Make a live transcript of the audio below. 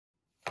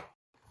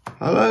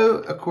Hello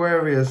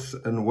Aquarius,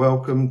 and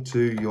welcome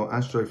to your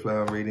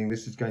Astroflower reading.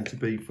 This is going to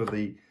be for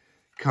the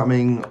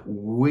coming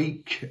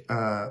week,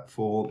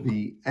 for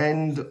the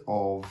end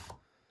of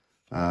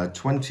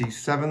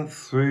 27th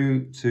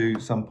through to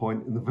some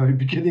point in the very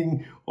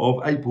beginning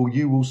of April.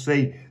 You will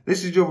see.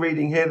 This is your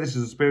reading here. This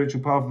is a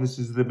spiritual path. This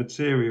is the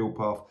material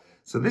path.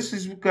 So this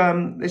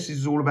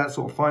is all about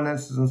sort of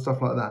finances and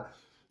stuff like that.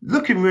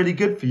 Looking really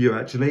good for you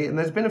actually, and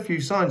there's been a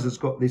few signs that's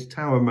got this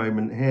tower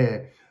moment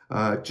here.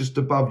 Just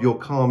above your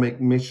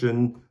karmic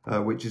mission,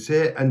 which is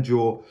here, and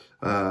your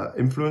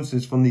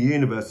influences from the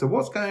universe. So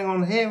what's going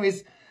on here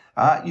is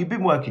you've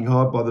been working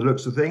hard by the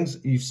looks of things.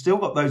 You've still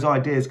got those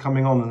ideas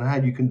coming on and how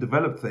you can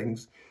develop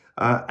things.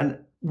 And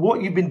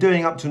what you've been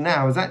doing up to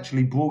now has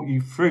actually brought you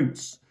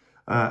fruits.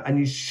 And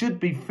you should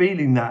be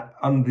feeling that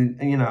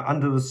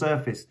under the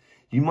surface.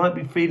 You might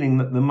be feeling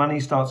that the money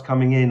starts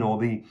coming in, or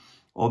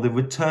the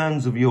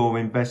returns of your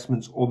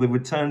investments, or the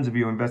returns of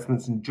your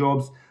investments in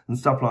jobs and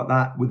stuff like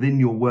that within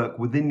your work,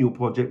 within your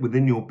project,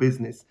 within your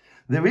business.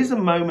 There is a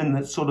moment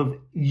that sort of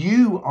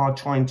you are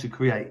trying to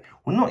create.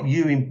 Well, not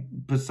you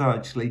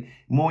precisely,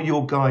 more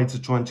your guides are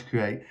trying to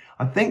create.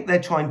 I think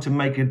they're trying to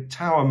make a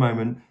tower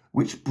moment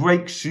which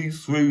breaks you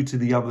through to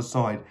the other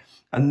side.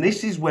 And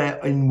this is where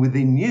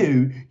within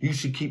you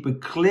should keep a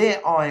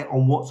clear eye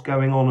on what's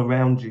going on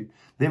around you.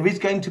 There is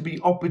going to be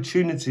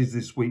opportunities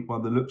this week by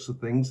the looks of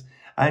things,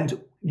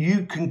 and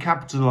you can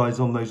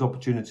capitalize on those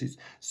opportunities.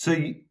 So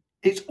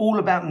it's all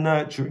about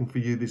nurturing for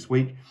you this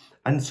week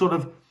and sort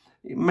of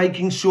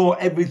making sure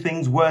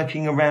everything's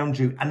working around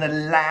you, and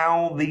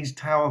allow these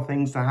tower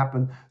things to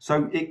happen.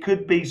 So it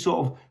could be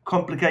sort of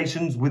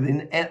complications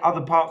within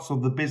other parts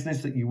of the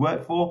business that you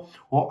work for,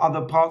 or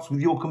other parts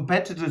with your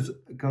competitors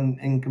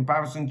in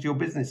comparison to your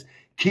business.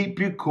 Keep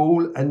you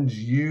cool and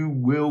you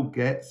will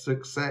get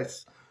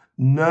success.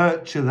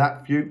 Nurture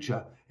that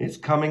future. It's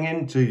coming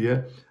into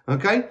you.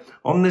 Okay?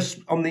 On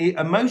the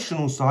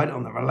emotional side,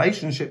 on the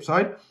relationship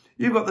side,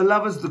 you've got the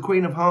Lovers, the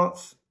Queen of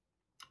Hearts.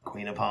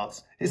 Queen of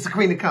Hearts. It's the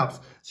Queen of Cups.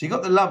 So you've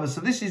got the Lovers.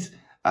 So this is,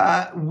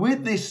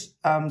 with this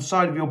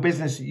side of your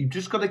business, you've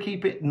just got to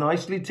keep it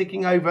nicely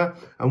ticking over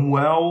and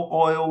well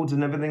oiled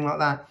and everything like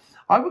that.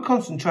 I would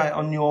concentrate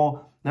on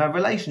your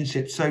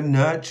relationships. So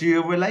nurture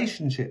your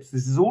relationships.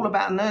 This is all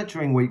about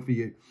nurturing week for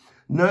you.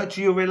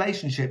 Nurture your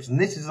relationships. And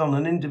this is on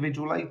an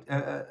individual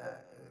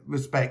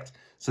respect.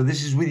 So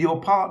this is with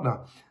your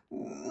partner.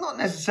 Not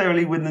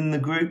necessarily within the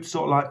group,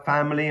 sort of like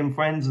family and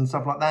friends and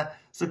stuff like that.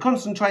 So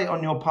concentrate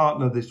on your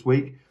partner this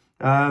week.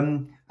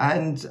 It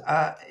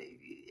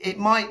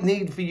might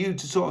need for you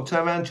to sort of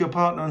turn around to your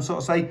partner and sort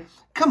of say,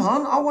 come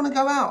on, I want to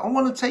go out. I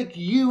want to take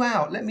you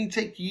out. Let me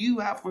take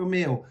you out for a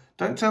meal.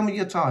 Don't tell me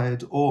you're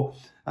tired, or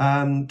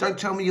don't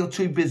tell me you're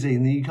too busy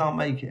and that you can't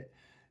make it.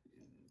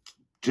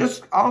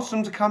 Just ask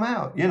them to come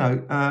out,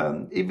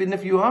 even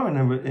if you are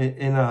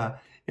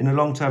in a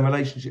long-term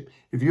relationship.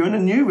 If you're in a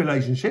new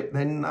relationship,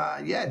 then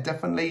yeah,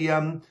 definitely,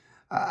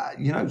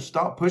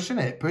 start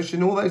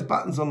pushing all those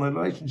buttons on the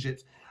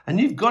relationships. And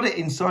you've got it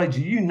inside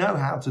you. You know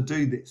how to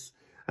do this.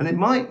 And it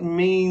might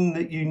mean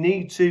that you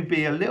need to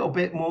be a little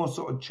bit more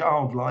sort of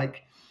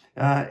childlike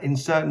in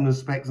certain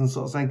respects, and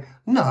sort of saying,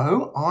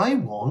 no, I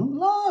want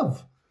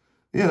love,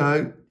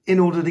 in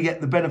order to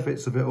get the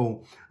benefits of it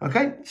all.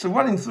 Okay, so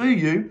running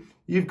through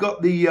you've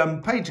got the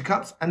Page of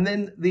Cups and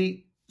then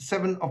the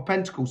Seven of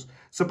Pentacles.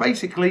 So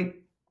basically,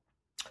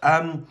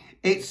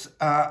 it's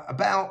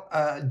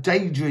about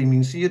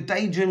daydreaming. So you're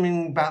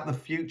daydreaming about the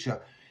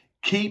future.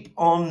 Keep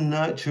on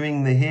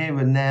nurturing the here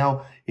and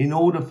now in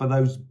order for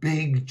those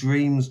big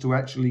dreams to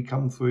actually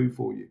come through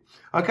for you.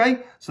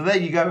 Okay, so there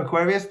you go,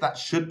 Aquarius. That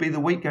should be the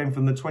week going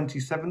from the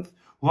 27th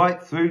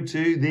right through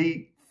to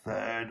the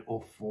 3rd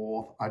or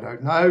 4th. I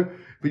don't know,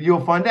 but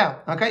you'll find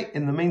out. Okay,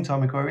 in the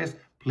meantime, Aquarius,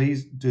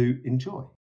 please do enjoy.